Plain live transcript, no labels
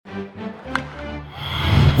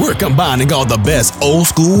We're combining all the best old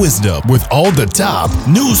school wisdom with all the top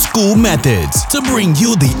new school methods to bring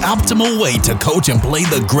you the optimal way to coach and play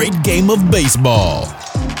the great game of baseball.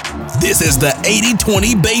 This is the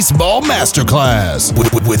 80-20 Baseball Masterclass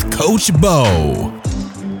with Coach Bo.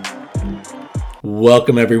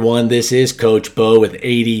 Welcome everyone, this is Coach Bo with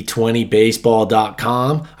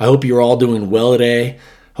 8020baseball.com. I hope you're all doing well today.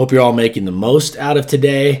 Hope you're all making the most out of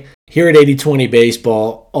today. Here at 80-20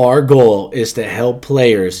 Baseball, our goal is to help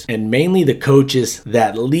players and mainly the coaches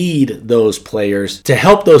that lead those players to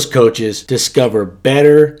help those coaches discover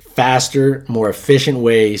better, faster, more efficient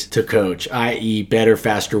ways to coach, i.e. better,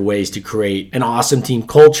 faster ways to create an awesome team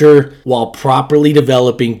culture while properly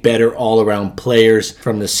developing better all-around players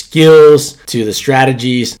from the skills to the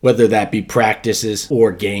strategies, whether that be practices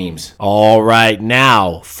or games. All right,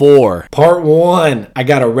 now for part one, I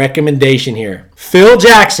got a recommendation here. Phil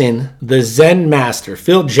Jackson, the Zen Master,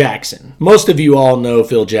 Phil Jackson. Most of you all know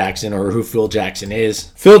Phil Jackson or who Phil Jackson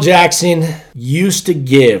is. Phil Jackson used to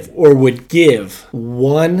give or would give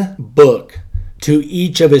one book to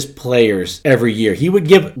each of his players every year. He would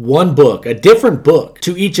give one book, a different book,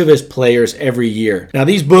 to each of his players every year. Now,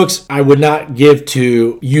 these books I would not give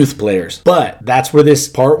to youth players, but that's where this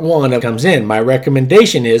part one comes in. My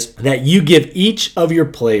recommendation is that you give each of your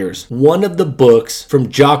players one of the books from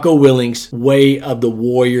Jocko Willink's Way of the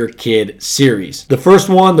Warrior Kid series. The first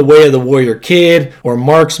one, The Way of the Warrior Kid, or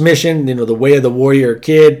Mark's Mission, The Way of the Warrior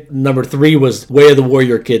Kid. Number 3 was Way of the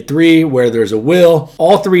Warrior Kid 3, Where There's a Will.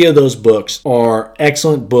 All three of those books are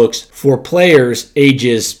excellent books for players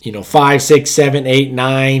ages 5, 6, 7, 8,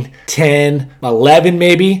 9, 10, 11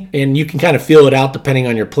 maybe, and you can kind of feel it out depending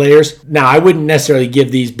on your players. Now, I wouldn't necessarily give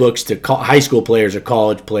these books to high school players or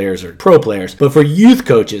college players or pro players, but for youth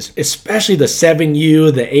coaches, especially the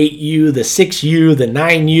 7U, the 8U, the 6U, the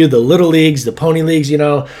 9U, the little leagues, the pony leagues,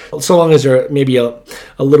 so long as they're maybe a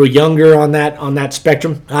little younger on that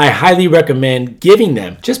spectrum, I highly recommend giving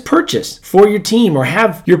them. Just purchase for your team or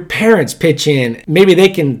have your parents pitch in. Maybe they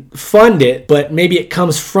can fund it, but maybe it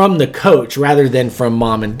comes from the coach rather than from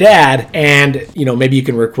mom and dad. And, maybe you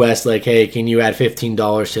can request like, hey, can you add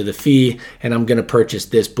 $15 to the fee? And I'm going to purchase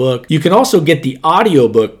this book. You can also get the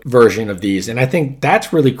audiobook version of these. And I think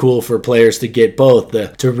that's really cool for players to get both,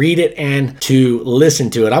 to read it and to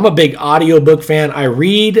listen to it. I'm a big audiobook fan. I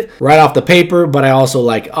read right off the paper, but I also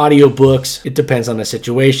like audiobooks. It depends on the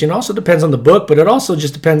situation. Also depends on the book, but it also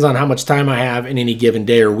just depends on how much time I have in any given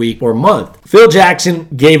day or week or month. Phil Jackson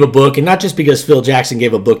gave a book, and not just because Phil Jackson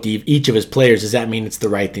gave a book to each of his players does that mean it's the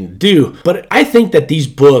right thing to do, but I think that these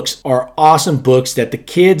books are awesome books that the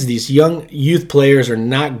kids, these young youth players, are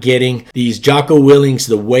not getting. These Jocko Willink's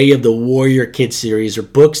The Way of the Warrior Kid series are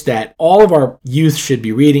books that all of our youth should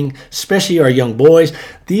be reading, especially our young boys.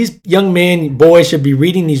 These young boys should be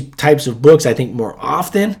reading these types of books, I think, more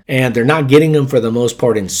often, and they're not getting them for the most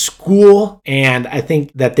part in school, and I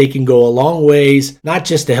think that they can go a long ways, not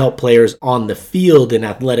just to help players on the field in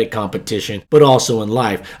athletic competition, but also in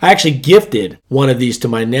life. I actually gifted one of these to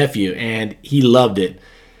my nephew, and he loved it.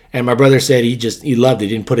 And my brother said he loved it,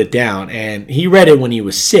 didn't put it down. And he read it when he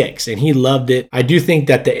was 6 and he loved it. I do think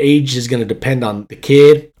that the age is going to depend on the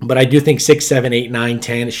kid, but I do think 6, 7, 8, 9,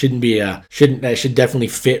 10, it should definitely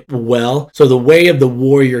fit well. So The Way of the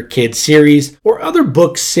Warrior Kid series or other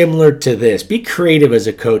books similar to this. Be creative as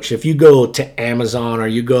a coach. If you go to Amazon or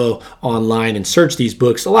you go online and search these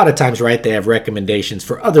books, a lot of times, right, they have recommendations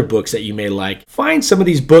for other books that you may like. Find some of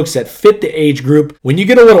these books that fit the age group. When you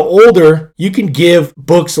get a little older, you can give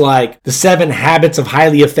books like The 7 Habits of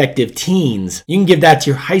Highly Effective Teens. You can give that to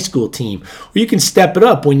your high school team. Or you can step it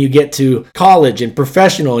up when you get to college and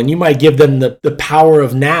professional, and you might give them The Power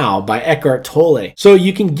of Now by Eckhart Tolle. So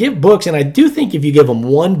you can give books, and I do think if you give them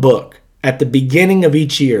one book at the beginning of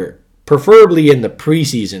each year, preferably in the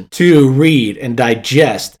preseason, to read and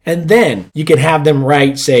digest. And then you can have them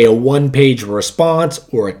write, say, a 1-page response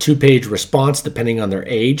or a 2-page response, depending on their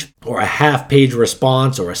age, or a half-page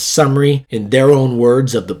response or a summary in their own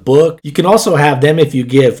words of the book. You can also have them, if you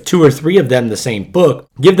give 2 or 3 of them the same book,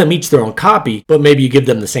 give them each their own copy, but maybe you give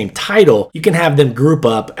them the same title. You can have them group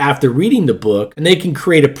up after reading the book, and they can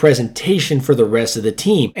create a presentation for the rest of the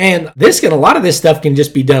team. And a lot of this stuff can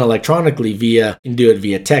just be done electronically you can do it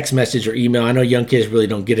via text message or email. I know young kids really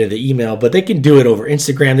don't get into email, but they can do it over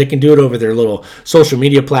Instagram. They can do it over their little social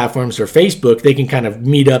media platforms or Facebook. They can kind of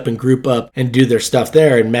meet up and group up and do their stuff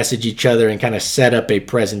there and message each other and kind of set up a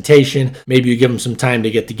presentation. Maybe you give them some time to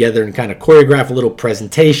get together and kind of choreograph a little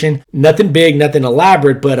presentation. Nothing big, nothing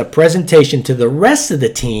elaborate, but a presentation to the rest of the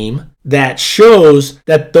team that shows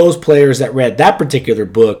that those players that read that particular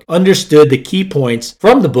book understood the key points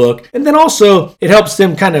from the book. And then also it helps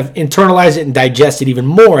them kind of internalize it and digest it even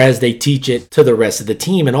more as they teach it to the rest of the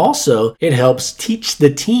team. And also it helps teach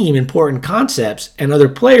the team important concepts and other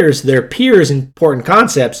players, their peers, important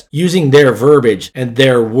concepts using their verbiage and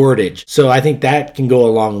their wordage. So I think that can go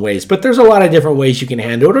a long ways. But there's a lot of different ways you can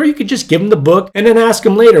handle it, or you could just give them the book and then ask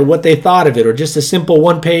them later what they thought of it, or just a simple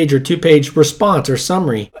 1-page or 2-page response or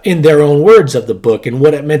summary in their own words of the book and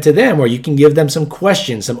what it meant to them. Or you can give them some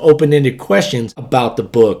questions, some open-ended questions about the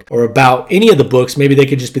book or about any of the books. Maybe they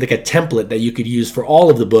could just be like a template that you could use for all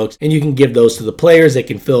of the books, and you can give those to the players. They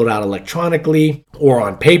can fill it out electronically or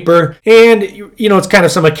on paper. And, it's kind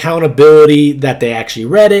of some accountability that they actually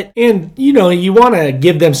read it. And, you want to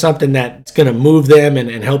give them something that's going to move them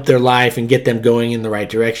and help their life and get them going in the right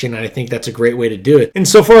direction. And I think that's a great way to do it. And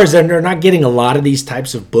so far as they're not getting a lot of these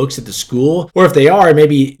types of books at the school, or if they are,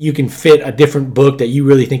 maybe you can fit a different book that you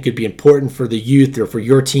really think could be important for the youth or for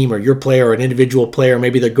your team or your player or an individual player.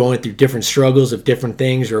 Maybe they're going through different struggles of different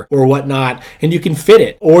things or whatnot, and you can fit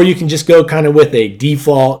it. Or you can just go kind of with a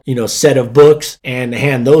default, set of books and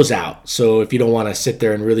hand those out. So if you don't want to sit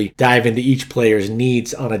there and really dive into each player's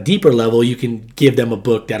needs on a deeper level, you can give them a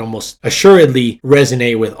book that almost assuredly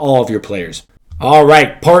resonate with all of your players. All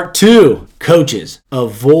right, part 2, coaches.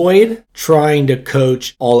 Avoid trying to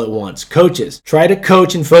coach all at once. Coaches, try to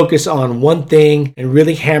coach and focus on one thing and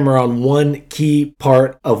really hammer on one key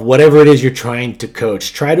part of whatever it is you're trying to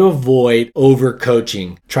coach. Try to avoid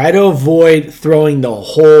over-coaching. Try to avoid throwing the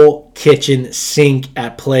whole kitchen sink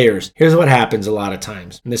at players. Here's what happens a lot of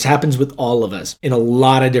times, and this happens with all of us in a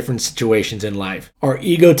lot of different situations in life. Our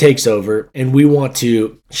ego takes over, and we want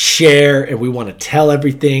to share, and we want to tell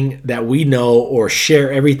everything that we know or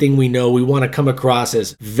share everything we know. We want to come across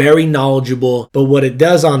as very knowledgeable, but what it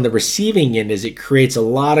does on the receiving end is it creates a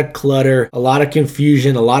lot of clutter, a lot of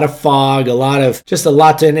confusion, a lot of fog, a lot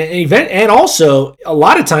to an event. And also a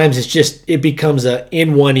lot of times it becomes a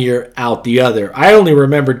in one ear, out the other. I only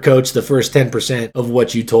remembered, Coach, the first 10% of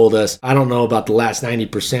what you told us. I don't know about the last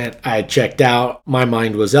 90%. I had checked out. My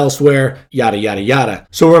mind was elsewhere, yada, yada, yada.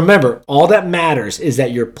 So remember, all that matters is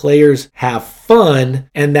that your players have fun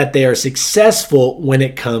and that they are successful when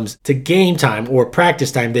it comes to game time or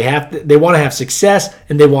practice time. They want to have success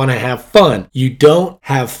and they want to have fun. You don't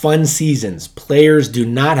have fun seasons. Players do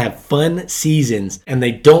not have fun seasons, and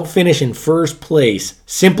they don't finish in first place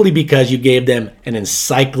simply because you gave them an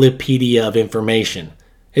encyclopedia of information.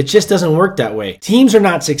 It just doesn't work that way. Teams are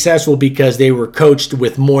not successful because they were coached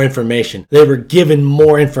with more information. They were given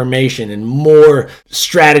more information and more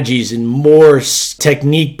strategies and more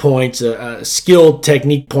technique points, skilled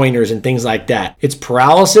technique pointers and things like that. It's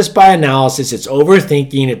paralysis by analysis. It's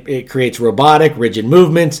overthinking. It creates robotic, rigid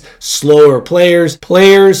movements, slower players.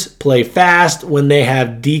 Players play fast when they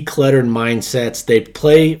have decluttered mindsets. They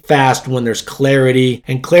play fast when there's clarity,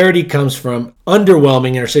 and clarity comes from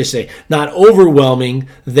underwhelming, or say not overwhelming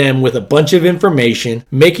them with a bunch of information,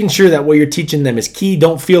 making sure that what you're teaching them is key.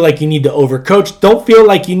 Don't feel like you need to overcoach. Don't feel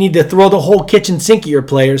like you need to throw the whole kitchen sink at your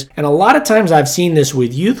players. And a lot of times I've seen this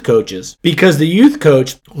with youth coaches, because the youth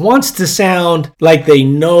coach wants to sound like they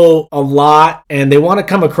know a lot and they want to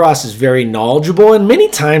come across as very knowledgeable. And many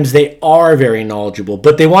times they are very knowledgeable,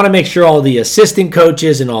 but they want to make sure all the assistant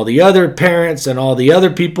coaches and all the other parents and all the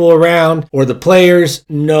other people around or the players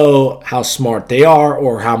know how smart they are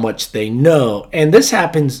or how much they know. And this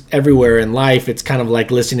happens everywhere in life. It's kind of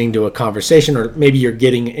like listening to a conversation, or maybe you're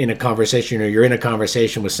getting in a conversation, or you're in a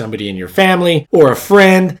conversation with somebody in your family or a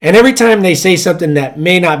friend, and every time they say something that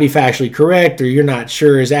may not be factually correct or you're not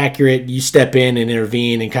sure is accurate, you step in and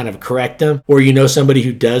intervene and kind of correct them. Or you know somebody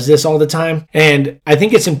who does this all the time. And I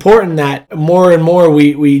think it's important that more and more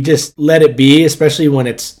we just let it be, especially when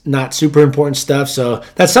it's not super important stuff. So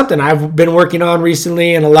that's something I've been working on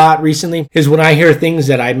recently, and a lot recently, is when I hear things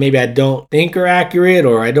that I don't think are accurate,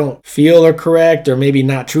 or I don't feel are correct, or maybe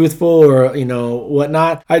not truthful, or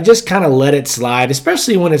whatnot, I just kind of let it slide,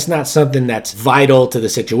 especially when it's not something that's vital to the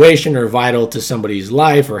situation or vital to somebody's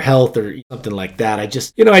life or health or something like that. I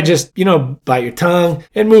just bite your tongue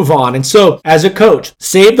and move on. And so as a coach,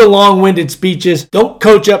 save the long-winded speeches. Don't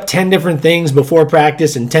coach up 10 different things before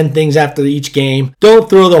practice and 10 things after each game. Don't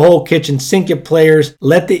throw the whole kitchen sink at players.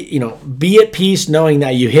 Be at peace knowing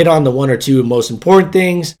that you hit on the one or two most important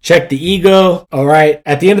things. Check the ego. All right. right?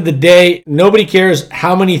 At the end of the day, nobody cares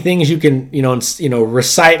how many things you can,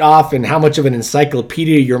 recite off and how much of an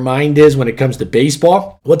encyclopedia your mind is when it comes to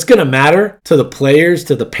baseball. What's going to matter to the players,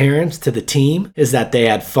 to the parents, to the team is that they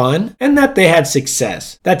had fun and that they had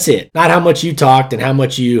success. That's it. Not how much you talked and how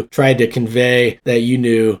much you tried to convey that you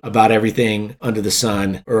knew about everything under the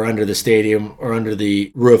sun or under the stadium or under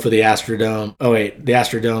the roof of the Astrodome. Oh wait, the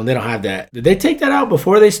Astrodome, they don't have that. Did they take that out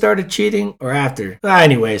before they started cheating or after?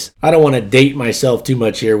 Anyways, I don't want to date myself too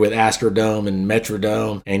much here with Astrodome and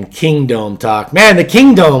Metrodome and Kingdome talk. Man, the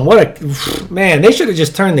Kingdome, man, they should have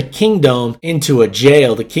just turned the Kingdome into a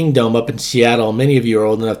jail. The Kingdome up in Seattle. Many of you are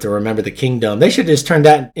old enough to remember the Kingdome. They should just turn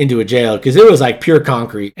that into a jail because it was like pure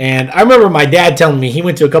concrete. And I remember my dad telling me he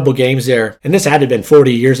went to a couple games there, and this had to have been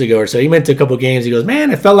 40 years ago or so. He went to a couple games. He goes,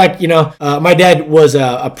 man, it felt like, my dad was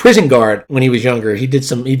a prison guard when he was younger. He did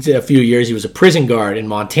a few years. He was a prison guard in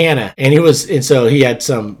Montana, and so he had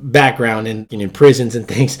some background in prisons and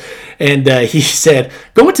things. And he said,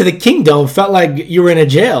 going to the Kingdome felt like you were in a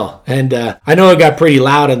jail. And I know it got pretty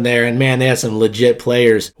loud in there, and man, they had some legit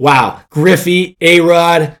players. Wow. Griffey,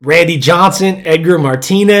 A-Rod, Randy Johnson, Edgar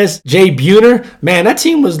Martinez, Jay Buhner. Man, that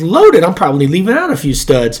team was loaded. I'm probably leaving out a few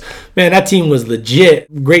studs. Man, that team was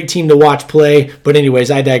legit. Great team to watch play. But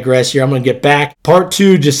anyways, I digress here. I'm going to get back. Part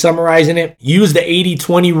 2, just summarizing it. Use the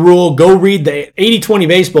 80-20 rule. Go read the 80-20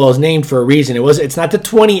 baseball is named for a reason. It's not the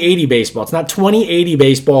 20-80 baseball. It's not 20-80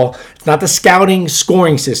 baseball. It's not the scouting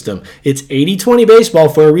scoring system. It's 80-20 baseball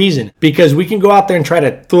for a reason, because we can go out there and try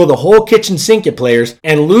to throw the whole kitchen sink at players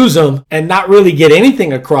and lose them and not really get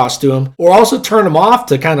anything across to them, or also turn them off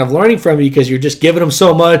to kind of learning from you because you're just giving them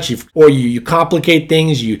so much, you complicate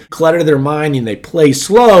things, you clutter their mind and they play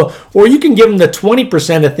slow, or you can give them the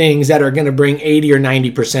 20% of things that are going to bring 80 or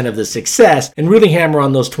 90% of the success and really hammer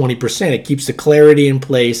on those 20%. It keeps the clarity in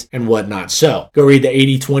place and whatnot. So go read the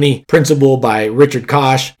 80-20 principle by Richard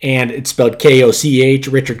Koch, and it's spelled K-O-C-H,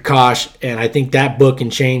 Richard Koch, and I think that book can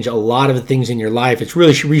change a lot of the things in your life. It's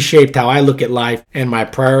really reshaped how I look at life and my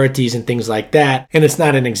priorities and things like that. And it's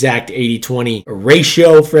not an exact 80-20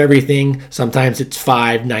 ratio for everything. Sometimes it's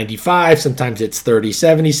 5-95, sometimes it's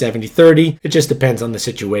 30-70, 70-30. It just depends on the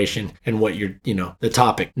situation and what the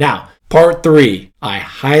topic. Now, Part 3, I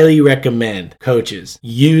highly recommend coaches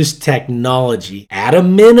use technology at a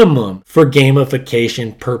minimum for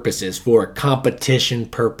gamification purposes, for competition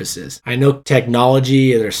purposes. I know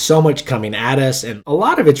technology, there's so much coming at us, and a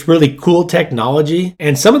lot of it's really cool technology,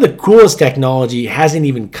 and some of the coolest technology hasn't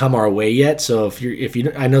even come our way yet. So if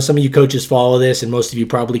you, I know some of you coaches follow this, and most of you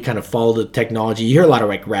probably kind of follow the technology. You hear a lot of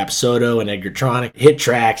like Rapsodo and Edgartronic, Hit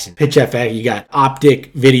Tracks, and PitchFX. You got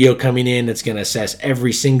optic video coming in that's going to assess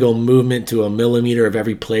every single movement to a millimeter of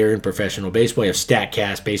every player in professional baseball. You have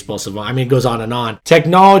StatCast, Baseball Savant. I mean, it goes on and on.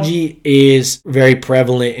 Technology is very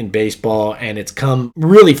prevalent in baseball, and it's come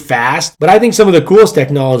really fast. But I think some of the coolest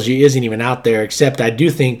technology isn't even out there, except I do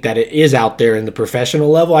think that it is out there in the professional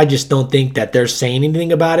level. I just don't think that they're saying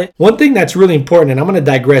anything about it. One thing that's really important, and I'm going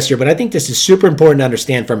to digress here, but I think this is super important to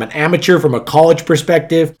understand from an amateur, from a college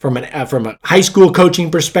perspective, from a high school coaching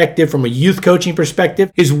perspective, from a youth coaching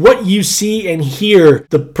perspective, is what you see and hear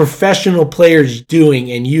the professional players doing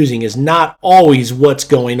and using is not always what's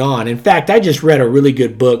going on. In fact, I just read a really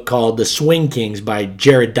good book called The Swing Kings by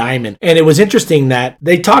Jared Diamond, and it was interesting that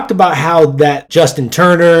they talked about how that Justin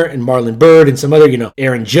Turner and Marlon Byrd and some other,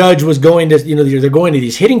 Aaron Judge was going to, they're going to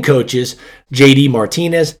these hitting coaches, JD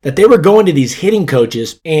Martinez, that they were going to these hitting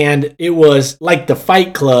coaches, and it was like the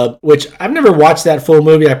Fight Club, which I've never watched that full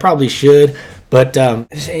movie. I probably should, but I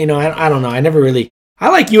don't know. I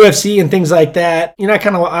like UFC and things like that.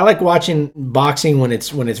 I like watching boxing when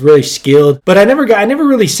it's really skilled. But I never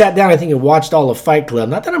really sat down, I think, and watched all of Fight Club.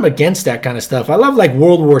 Not that I'm against that kind of stuff. I love like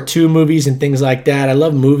World War II movies and things like that. I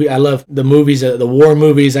love the movies, the war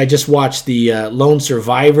movies. I just watched the Lone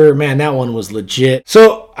Survivor. Man, that one was legit.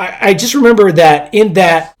 So I just remember that in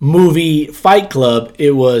that movie Fight Club, it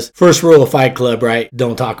was first rule of Fight Club, right?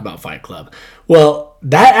 Don't talk about Fight Club. Well,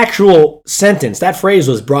 that actual sentence, that phrase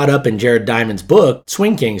was brought up in Jared Diamond's book,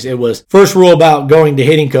 Swing Kings. It was first rule about going to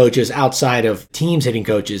hitting coaches outside of teams hitting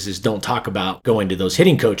coaches is don't talk about going to those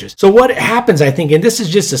hitting coaches. So what happens, I think, and this is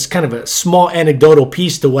just this kind of a small anecdotal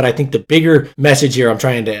piece to what I think the bigger message here I'm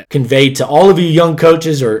trying to convey to all of you young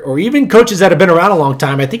coaches or even coaches that have been around a long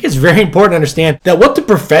time. I think it's very important to understand that what the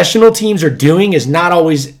professional teams are doing is not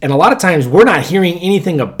always, and a lot of times we're not hearing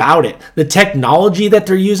anything about it. The technology that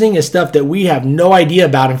they're using is stuff that we have no idea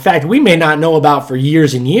about. In fact, we may not know about for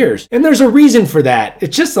years and years. And there's a reason for that.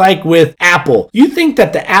 It's just like with Apple. You think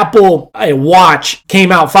that the Apple Watch came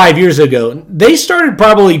out 5 years ago. They started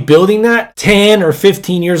probably building that 10 or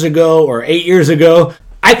 15 years ago or 8 years ago.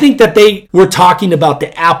 I think that they were talking about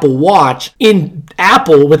the Apple Watch in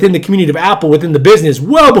Apple, within the community of Apple, within the business,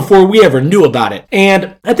 well before we ever knew about it.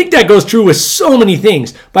 And I think that goes true with so many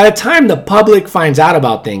things. By the time the public finds out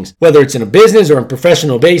about things, whether it's in a business or in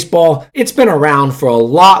professional baseball, it's been around for a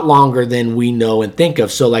lot longer than we know and think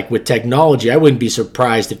of. So like with technology, I wouldn't be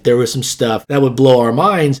surprised if there was some stuff that would blow our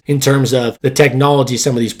minds in terms of the technology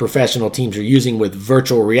some of these professional teams are using with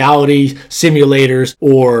virtual reality simulators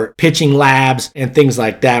or pitching labs and things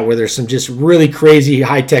like that, where there's some just really crazy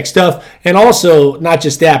high-tech stuff. And also not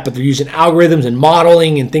just that, but they're using algorithms and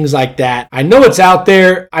modeling and things like that. I know it's out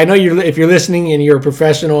there. I know if you're listening and you're a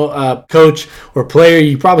professional coach or player,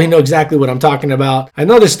 you probably know exactly what I'm talking about. I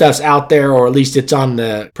know this stuff's out there, or at least it's on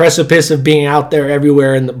the precipice of being out there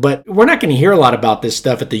everywhere. But we're not going to hear a lot about this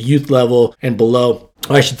stuff at the youth level and below.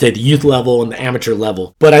 I should say the youth level and the amateur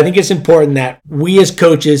level. But I think it's important that we as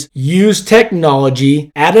coaches use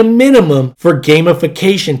technology at a minimum for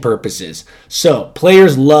gamification purposes. So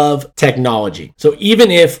players love technology. So even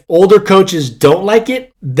if older coaches don't like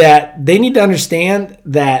it, that they need to understand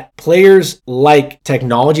that players like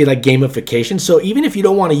technology, like gamification. So even if you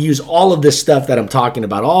don't want to use all of this stuff that I'm talking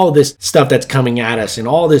about, all of this stuff that's coming at us and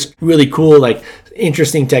all this really cool, like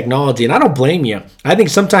interesting technology, and I don't blame you. I think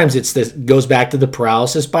sometimes goes back to the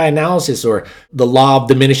paralysis by analysis or the law of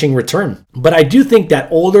diminishing return. But I do think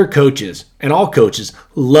that older coaches and all coaches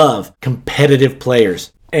love competitive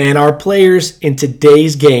players. And our players in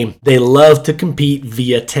today's game, they love to compete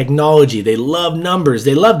via technology. They love numbers.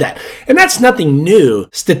 They love that. And that's nothing new.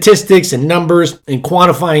 Statistics and numbers and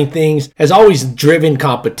quantifying things has always driven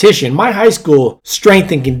competition. My high school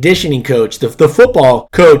strength and conditioning coach, the football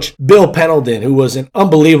coach, Bill Pendleton, who was an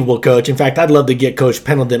unbelievable coach. In fact, I'd love to get Coach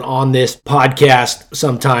Pendleton on this podcast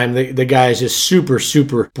sometime. The guy is just super,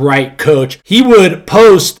 super bright coach. He would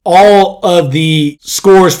post all of the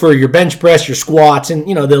scores for your bench press, your squats,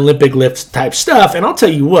 and, the Olympic lifts type stuff. And I'll tell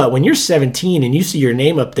you what, when you're 17 and you see your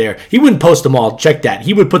name up there, he wouldn't post them all. Check that.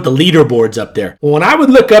 He would put the leaderboards up there. Well, when I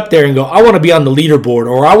would look up there and go, I want to be on the leaderboard,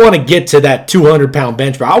 or I want to get to that 200-pound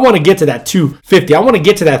bench press, I want to get to that 250, I want to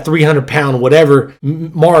get to that 300-pound whatever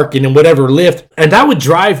mark and in whatever lift. And that would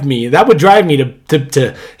drive me.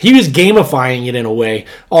 To he was gamifying it in a way,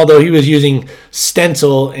 although he was using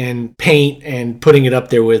stencil and paint and putting it up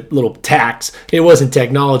there with little tacks. It wasn't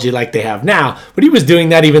technology like they have now, but he was doing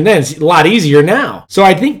that even then. It's a lot easier now. So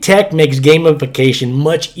I think tech makes gamification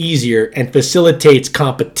much easier and facilitates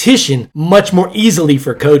competition much more easily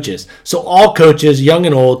for coaches. So all coaches, young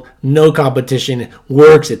and old, know competition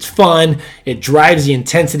works. It's fun. It drives the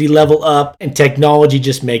intensity level up, and technology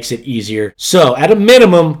just makes it easier. So at a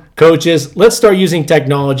minimum, coaches, let's start using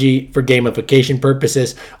technology for gamification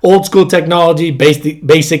purposes. Old school technology,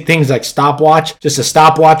 basic things like stopwatch, just a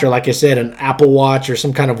stopwatch, or like I said, an Apple Watch or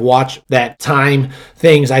some kind of watch that time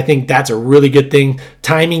things. I think that's a really good thing.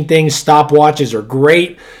 Timing things, stopwatches are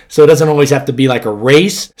great. So it doesn't always have to be like a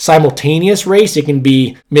race, simultaneous race. It can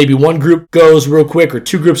be maybe one group goes real quick or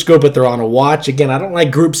two groups go, but they're on a watch. Again, I don't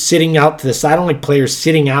like groups sitting out to the side. I don't like players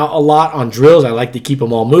sitting out a lot on drills. I like to keep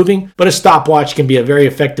them all moving. But a stopwatch can be a very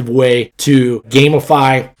effective way to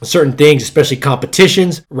gamify certain things, especially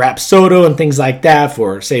competitions, Rapsodo and things like that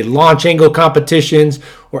for, say, launch angle competitions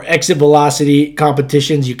or exit velocity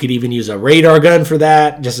competitions. You could even use a radar gun for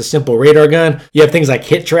that, just a simple radar gun. You have things like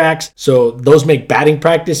hit tracks. So those make batting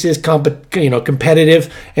practices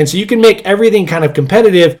competitive. And so you can make everything kind of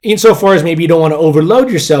competitive insofar as maybe you don't want to overload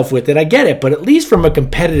yourself with it. I get it. But at least from a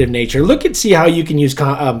competitive nature, look and see how you can use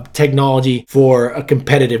technology for a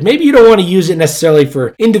competitive. Maybe you don't want to use it necessarily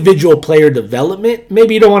for individual player development.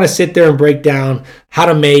 Maybe you don't want to sit there and break down how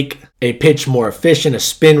to make a pitch more efficient, a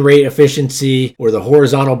spin rate efficiency, or the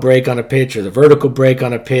horizontal break on a pitch, or the vertical break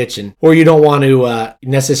on a pitch, or you don't want to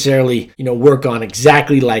necessarily, work on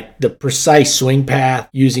exactly like the precise swing path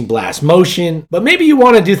using blast motion, but maybe you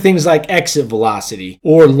want to do things like exit velocity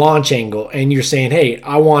or launch angle, and you're saying, hey,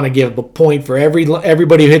 I want to give a point for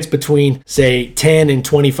everybody who hits between, say, 10 and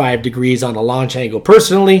 25 degrees on a launch angle.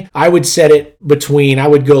 Personally, I would set it I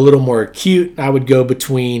would go a little more acute. I would go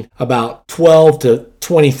between about 12 to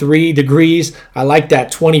 23 degrees. I like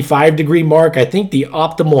that 25 degree mark. I think the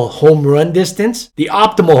optimal home run distance,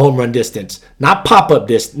 not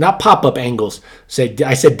pop-up angles.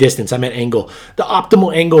 I said distance, I meant angle. The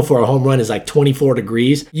optimal angle for a home run is like 24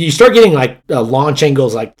 degrees. You start getting like launch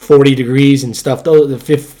angles like 40 degrees and stuff. Those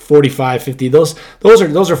 45, 50, those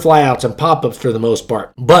are flyouts and pop-ups for the most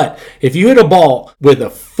part. But if you hit a ball with a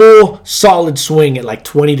full solid swing at like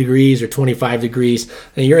 20 degrees or 25 degrees,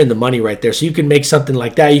 then you're in the money right there. So you can make something something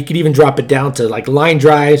like that. You could even drop it down to like line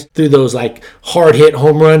drives through those like hard hit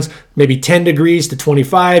home runs, maybe 10 degrees to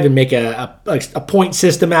 25 and make a point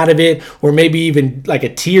system out of it, or maybe even like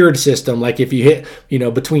a tiered system. Like if you hit,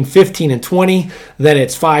 between 15 and 20, then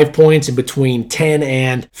it's 5 points, and between 10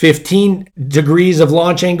 and 15 degrees of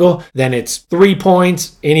launch angle, then it's 3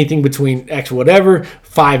 points. Anything between X whatever,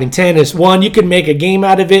 5 and 10 is 1. You can make a game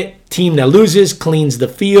out of it. Team that loses cleans the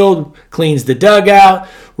field, cleans the dugout,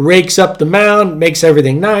 rakes up the mound, makes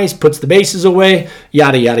everything nice, puts the bases away,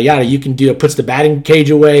 yada, yada, yada. You can do it, puts the batting cage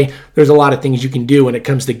away. There's a lot of things you can do when it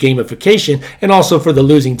comes to gamification, and also for the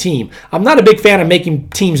losing team. I'm not a big fan of making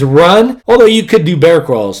teams run, although you could do bear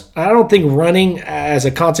crawls. I don't think running as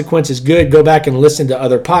a consequence is good. Go back and listen to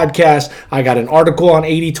other podcasts. I got an article on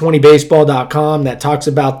 8020baseball.com that talks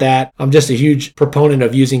about that. I'm just a huge proponent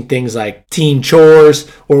of using things like team chores,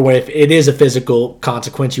 or if it is a physical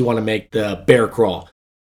consequence, you want to make the bear crawl.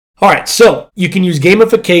 All right, so you can use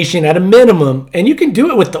gamification at a minimum, and you can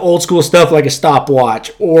do it with the old school stuff like a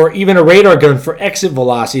stopwatch or even a radar gun for exit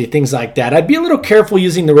velocity, things like that. I'd be a little careful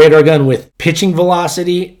using the radar gun with pitching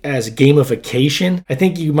velocity as gamification. I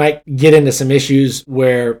think you might get into some issues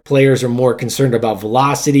where players are more concerned about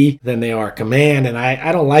velocity than they are command, and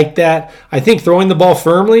I don't like that. I think throwing the ball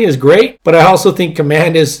firmly is great, but I also think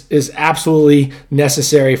command is absolutely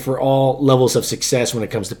necessary for all levels of success when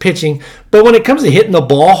it comes to pitching. But when it comes to hitting the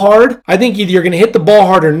ball hard, I think either you're going to hit the ball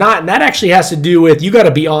hard or not, and that actually has to do with you got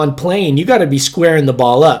to be on plane. You got to be squaring the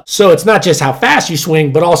ball up. So it's not just how fast you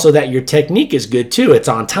swing, but also that your technique is good too. It's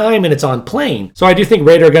on time and it's on plane. So I do think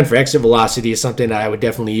radar gun for exit velocity is something that I would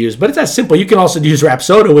definitely use, but it's that simple. You can also use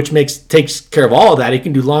Rapsodo, which takes care of all of that. You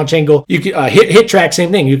can do launch angle. You can hit track,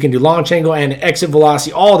 same thing. You can do launch angle and exit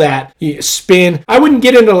velocity, all that. You spin. I wouldn't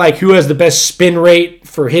get into like who has the best spin rate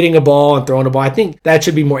for hitting a ball and throwing a ball. I think that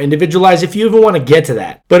should be more individualized if you even want to get to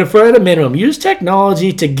that. But if we're at a minimum, use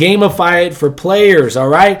technology to gamify it for players, all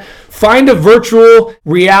right? Find a virtual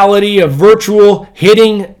reality, a virtual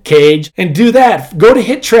hitting cage, and do that. Go to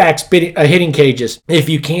hit tracks, hitting cages, if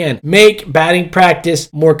you can. Make batting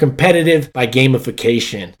practice more competitive by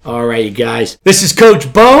gamification. All right, you guys. This is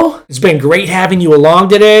Coach Bo. It's been great having you along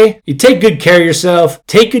today. You take good care of yourself,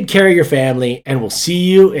 take good care of your family, and we'll see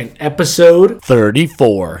you in episode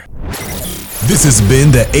 34. This has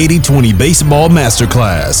been the 80-20 Baseball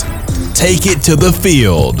Masterclass. Take it to the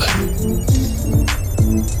field.